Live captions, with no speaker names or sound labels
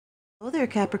Hello there,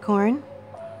 Capricorn.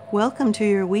 Welcome to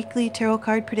your weekly tarot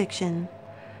card prediction.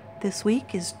 This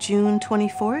week is June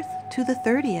 24th to the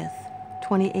 30th,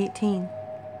 2018.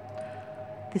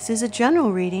 This is a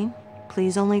general reading.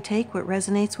 Please only take what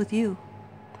resonates with you.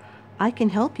 I can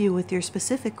help you with your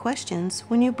specific questions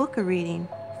when you book a reading,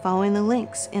 following the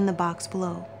links in the box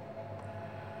below.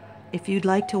 If you'd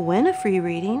like to win a free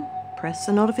reading, press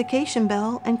the notification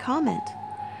bell and comment,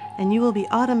 and you will be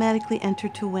automatically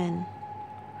entered to win.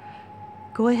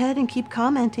 Go ahead and keep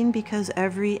commenting because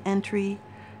every entry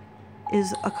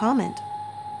is a comment.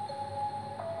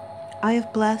 I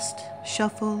have blessed,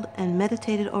 shuffled, and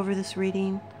meditated over this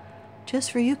reading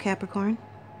just for you, Capricorn.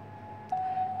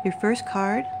 Your first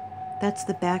card, that's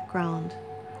the background.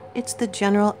 It's the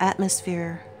general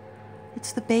atmosphere.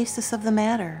 It's the basis of the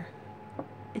matter.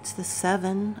 It's the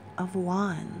Seven of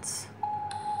Wands.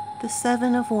 The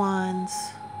Seven of Wands.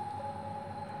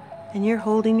 And you're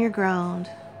holding your ground.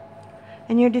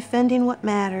 And you're defending what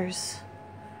matters.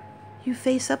 You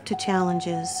face up to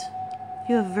challenges.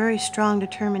 You have very strong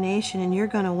determination and you're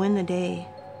going to win the day.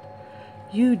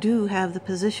 You do have the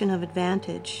position of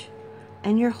advantage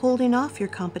and you're holding off your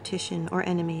competition or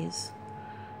enemies.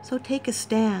 So take a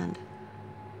stand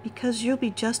because you'll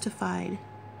be justified.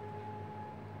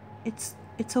 It's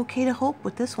okay to hope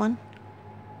with this one.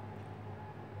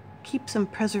 Keep some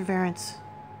perseverance.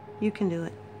 You can do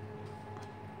it.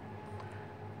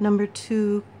 Number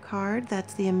 2 card,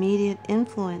 that's the immediate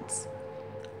influence.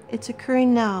 It's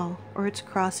occurring now, or it's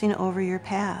crossing over your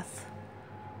path.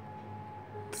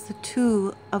 It's the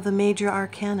 2 of the major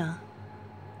arcana.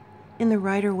 In the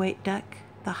Rider-Waite deck,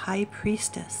 the High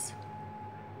Priestess.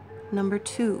 Number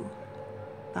 2,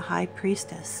 the High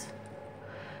Priestess.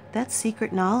 That's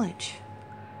secret knowledge.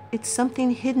 It's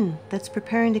something hidden that's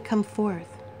preparing to come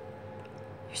forth.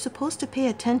 You're supposed to pay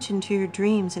attention to your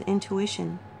dreams and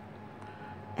intuition.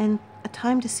 And a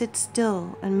time to sit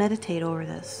still and meditate over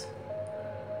this.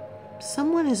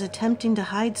 Someone is attempting to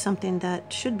hide something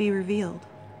that should be revealed.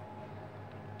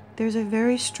 There's a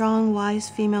very strong, wise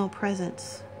female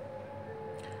presence.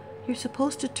 You're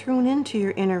supposed to tune into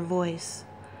your inner voice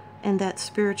and that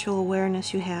spiritual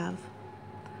awareness you have.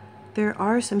 There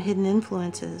are some hidden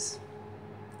influences.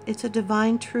 It's a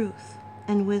divine truth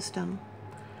and wisdom.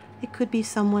 It could be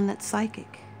someone that's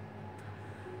psychic.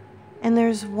 And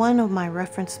there's one of my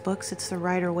reference books, it's the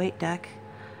Rider-Waite deck,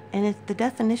 and the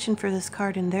definition for this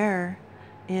card in there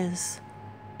is,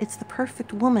 it's the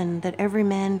perfect woman that every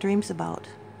man dreams about.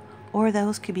 Or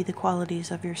those could be the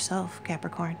qualities of yourself,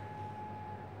 Capricorn.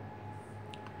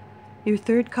 Your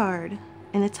third card,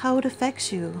 and it's how it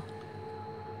affects you.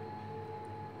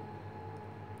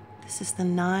 This is the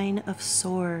Nine of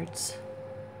Swords.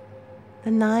 The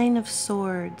Nine of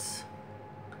Swords.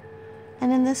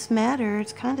 And in this matter,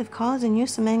 it's kind of causing you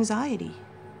some anxiety.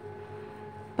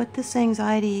 But this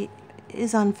anxiety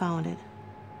is unfounded.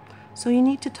 So you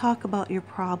need to talk about your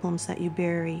problems that you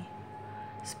bury.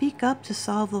 Speak up to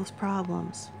solve those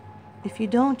problems. If you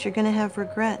don't, you're going to have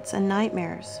regrets and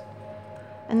nightmares.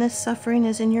 And this suffering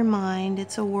is in your mind.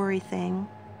 It's a worry thing.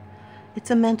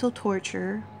 It's a mental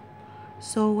torture.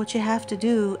 So what you have to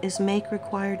do is make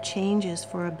required changes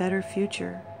for a better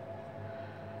future.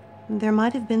 There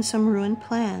might have been some ruined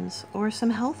plans or some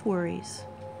health worries.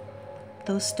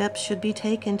 Those steps should be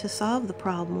taken to solve the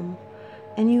problem,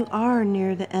 and you are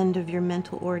near the end of your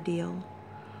mental ordeal.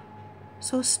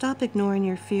 So stop ignoring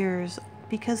your fears,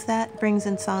 because that brings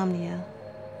insomnia.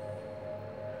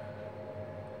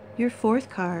 Your fourth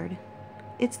card,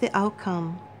 it's the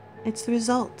outcome, it's the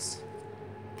results,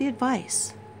 the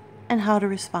advice, and how to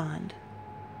respond.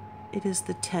 It is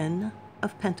the Ten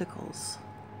of Pentacles.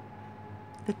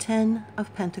 The Ten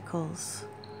of Pentacles.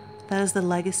 That is the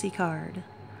legacy card.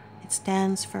 It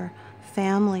stands for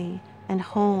family and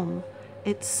home.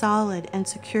 It's solid and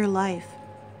secure life.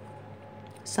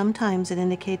 Sometimes it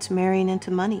indicates marrying into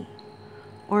money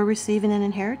or receiving an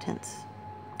inheritance.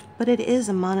 But it is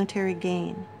a monetary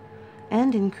gain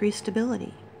and increased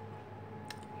stability.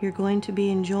 You're going to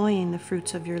be enjoying the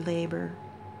fruits of your labor.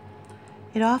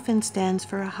 It often stands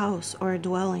for a house or a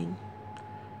dwelling.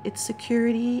 It's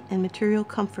security and material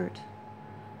comfort.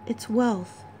 It's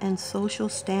wealth and social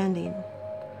standing.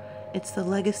 It's the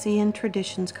legacy and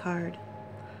traditions card.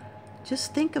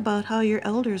 Just think about how your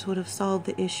elders would have solved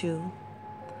the issue.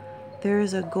 There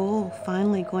is a goal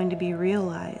finally going to be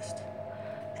realized,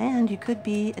 and you could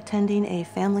be attending a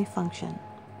family function.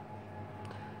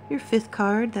 Your fifth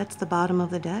card, that's the bottom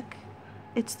of the deck.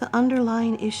 It's the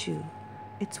underlying issue.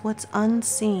 It's what's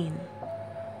unseen,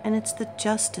 and it's the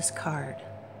Justice card.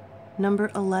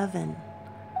 Number 11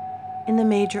 in the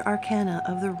major arcana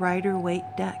of the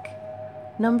Rider-Waite deck.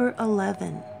 Number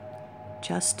 11.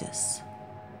 Justice.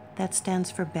 That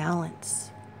stands for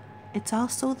balance. It's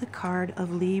also the card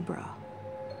of Libra.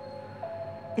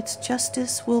 It's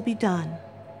justice will be done,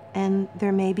 and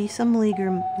there may be some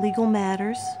legal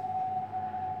matters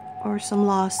or some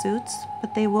lawsuits,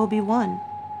 but they will be won.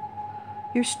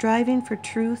 You're striving for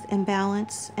truth and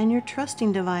balance, and you're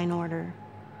trusting divine order.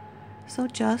 So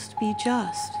just be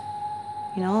just.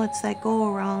 You know, it's that it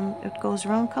goes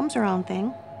around, comes around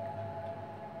thing.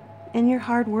 And your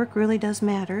hard work really does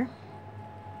matter.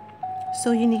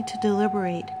 So you need to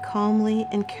deliberate calmly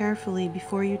and carefully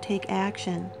before you take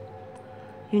action.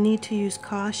 You need to use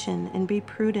caution and be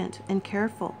prudent and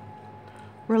careful.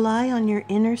 Rely on your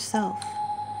inner self,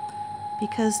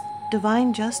 because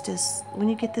divine justice, when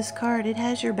you get this card, it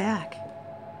has your back.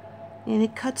 And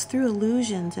it cuts through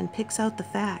illusions and picks out the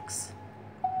facts.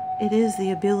 It is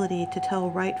the ability to tell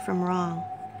right from wrong,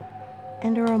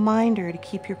 and a reminder to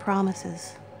keep your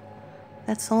promises.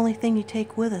 That's the only thing you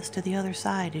take with us to the other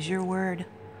side is your word.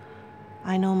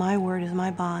 I know my word is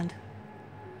my bond.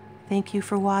 Thank you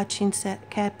for watching,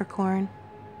 Capricorn.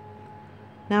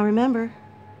 Now remember,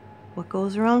 what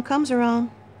goes around comes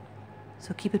around,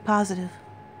 so keep it positive.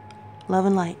 Love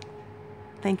and light.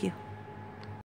 Thank you.